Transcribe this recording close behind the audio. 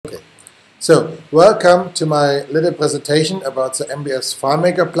So, welcome to my little presentation about the MBS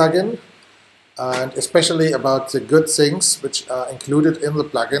FileMaker plugin and especially about the good things which are included in the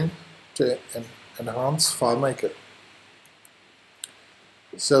plugin to enhance FileMaker.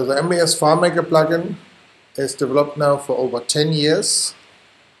 So, the MBS FileMaker plugin is developed now for over 10 years.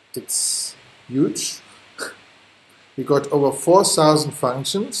 It's huge. We got over 4,000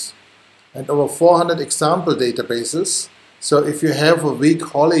 functions and over 400 example databases. So, if you have a week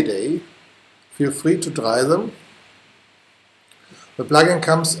holiday, feel free to try them. The plugin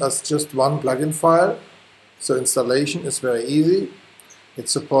comes as just one plugin file, so installation is very easy. It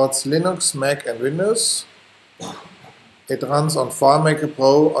supports Linux, Mac and Windows. It runs on FileMaker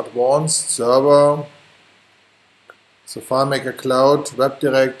Pro, Advanced, Server, so FileMaker Cloud,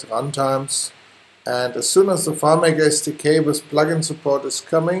 WebDirect, runtimes. And as soon as the FileMaker SDK with plugin support is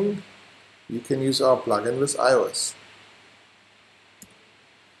coming, you can use our plugin with iOS.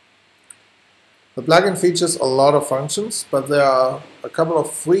 The plugin features a lot of functions, but there are a couple of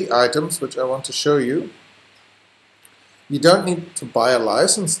free items which I want to show you. You don't need to buy a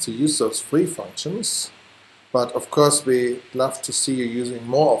license to use those free functions, but of course we'd love to see you using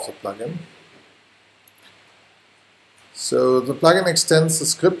more of the plugin. So the plugin extends the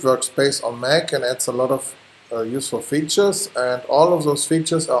script workspace on Mac and adds a lot of useful features, and all of those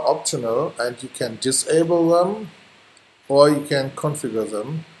features are optional and you can disable them or you can configure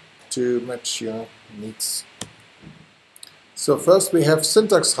them to match your needs. So first we have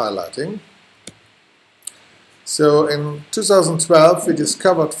syntax highlighting. So in 2012 we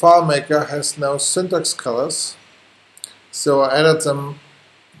discovered FileMaker has now syntax colors. So I added them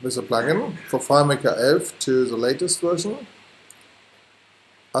with a plugin for FileMaker 11 to the latest version.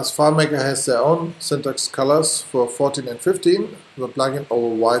 As FileMaker has their own syntax colors for 14 and 15, the plugin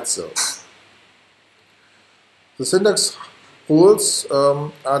overrides those. The syntax rules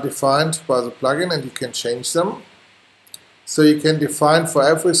are defined by the plugin and you can change them. So you can define for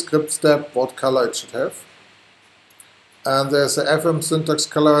every script step what color it should have. And there's a FM syntax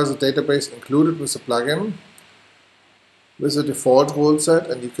colorizer database included with the plugin with a default rule set,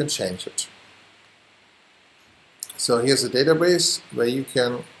 and you can change it. So here's a database where you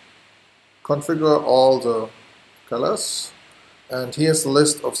can configure all the colors, and here's the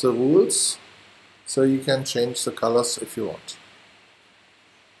list of the rules. So you can change the colors if you want.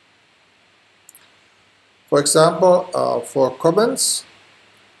 For example, for comments,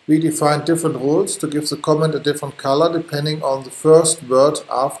 we define different rules to give the comment a different color depending on the first word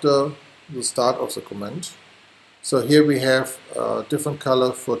after the start of the comment. So here we have a different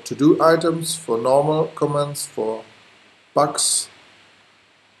color for to-do items, for normal comments, for bugs,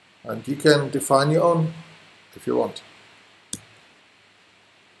 and you can define your own if you want.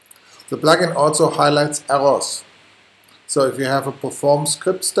 The plugin also highlights errors. So if you have a perform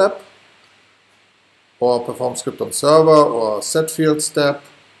script step, or perform script on server, or a set field step,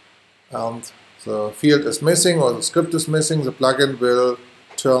 and the field is missing or the script is missing, the plugin will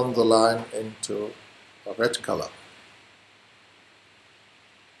turn the line into a red color.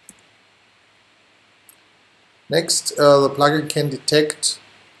 Next, the plugin can detect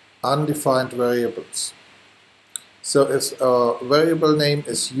undefined variables. So if a variable name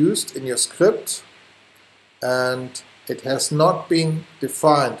is used in your script and it has not been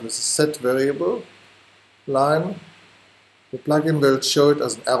defined with a set variable line, the plugin will show it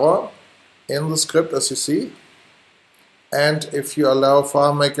as an error in the script as you see. And if you allow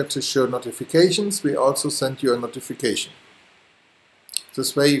FileMaker to show notifications, we also send you a notification.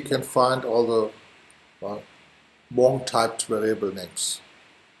 This way you can find all the wrong typed variable names.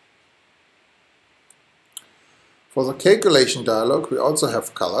 For the calculation dialog, we also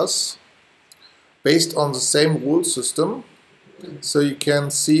have colors based on the same rule system, so you can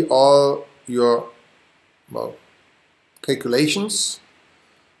see all your calculations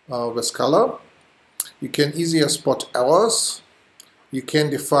with color. You can easier spot errors. You can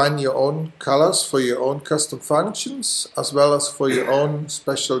define your own colors for your own custom functions as well as for your own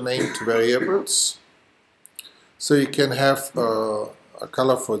special named variables. So you can have a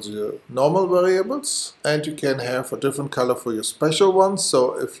color for the normal variables and you can have a different color for your special ones.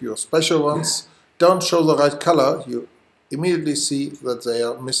 So if your special ones don't show the right color, you immediately see that they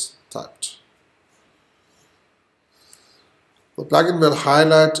are mistyped. The plugin will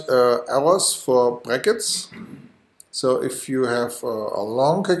highlight errors for brackets. So if you have a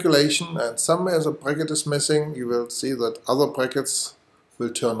long calculation and somewhere a bracket is missing, you will see that other brackets will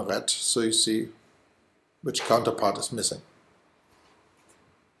turn red. So you see which counterpart is missing.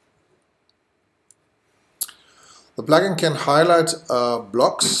 The plugin can highlight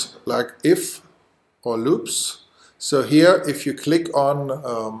blocks like if or loops. So here, if you click on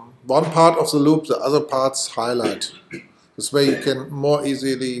one part of the loop, the other parts highlight. This way you can more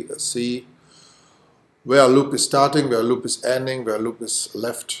easily see where a loop is starting, where a loop is ending, where a loop is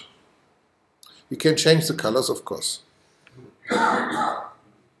left. You can change the colors, of course.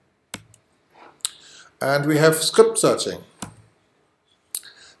 And we have script searching.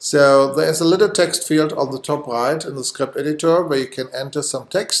 So there is a little text field on the top right in the script editor where you can enter some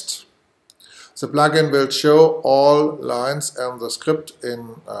text. The plugin will show all lines and the script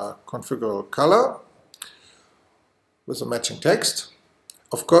in configurable color with a matching text.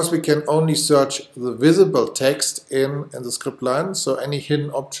 Of course, we can only search the visible text in the script line, so any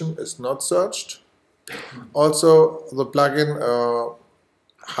hidden option is not searched. Also, the plugin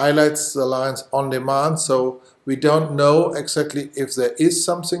highlights the lines on demand, so we don't know exactly if there is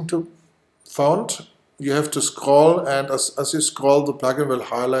something to found. You have to scroll, and as you scroll, the plugin will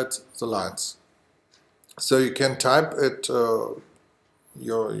highlight the lines. So you can type it,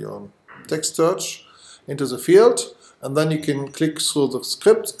 your text search into the field, and then you can click through the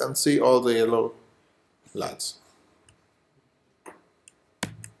script and see all the yellow lines.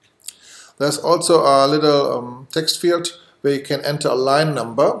 There's also a little text field where you can enter a line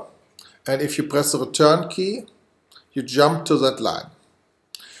number, and if you press the return key, you jump to that line.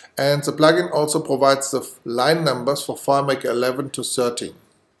 And the plugin also provides the line numbers for FileMaker 11 to 13.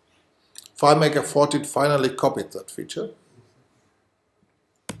 FileMaker 14 finally copied that feature.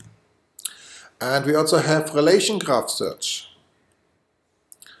 And we also have relation graph search.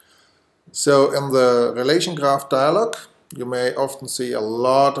 So in the relation graph dialog, you may often see a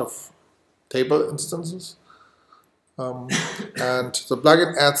lot of table instances. And the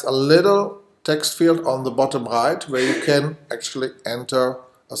plugin adds a little text field on the bottom right where you can actually enter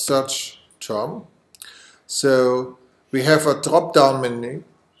a search term. So we have a drop-down menu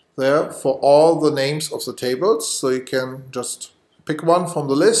there for all the names of the tables, so you can just pick one from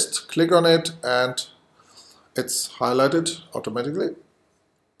the list, click on it, and it's highlighted automatically.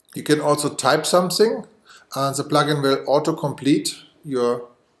 You can also type something, and the plugin will auto-complete your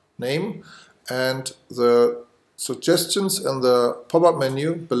name, and the suggestions in the pop-up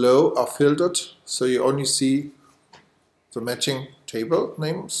menu below are filtered, so you only see the matching table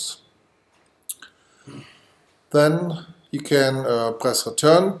names. Then you can press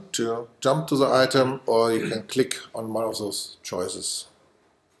return to jump to the item, or you can click on one of those choices.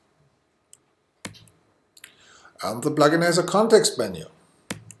 And the plugin has a context menu.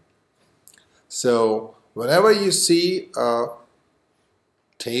 So whenever you see a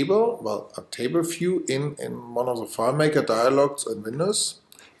table view in one of the FileMaker dialogs in Windows,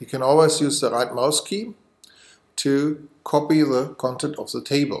 you can always use the right mouse key to copy the content of the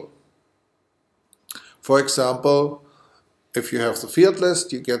table. For example, if you have the field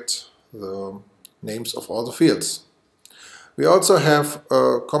list, you get the names of all the fields. We also have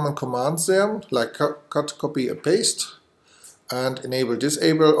common commands there, like cut, copy, and paste, and enable,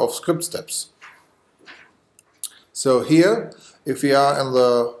 disable of script steps. So here, if we are in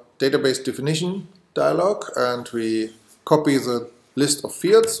the database definition dialog and we copy the list of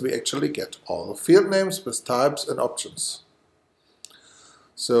fields, we actually get all the field names with types and options.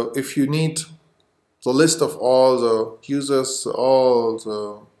 So if you need the list of all the users, all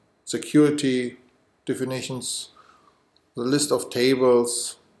the security definitions, the list of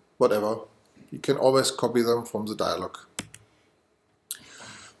tables, whatever, you can always copy them from the dialog.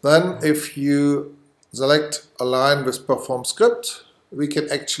 Then if you select a line with perform script, we can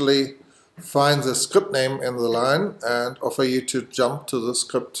actually find the script name in the line and offer you to jump to the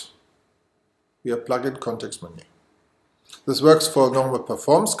script via plugin context menu. This works for normal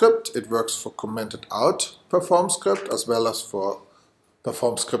perform script, it works for commented out perform script, as well as for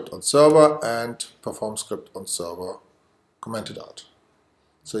perform script on server and perform script on server commented out.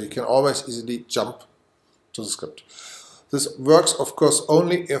 So you can always easily jump to the script. This works, of course,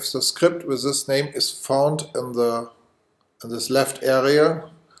 only if the script with this name is found in this left area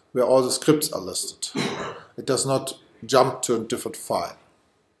where all the scripts are listed. It does not jump to a different file.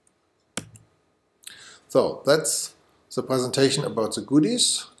 So that's the presentation about the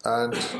goodies, and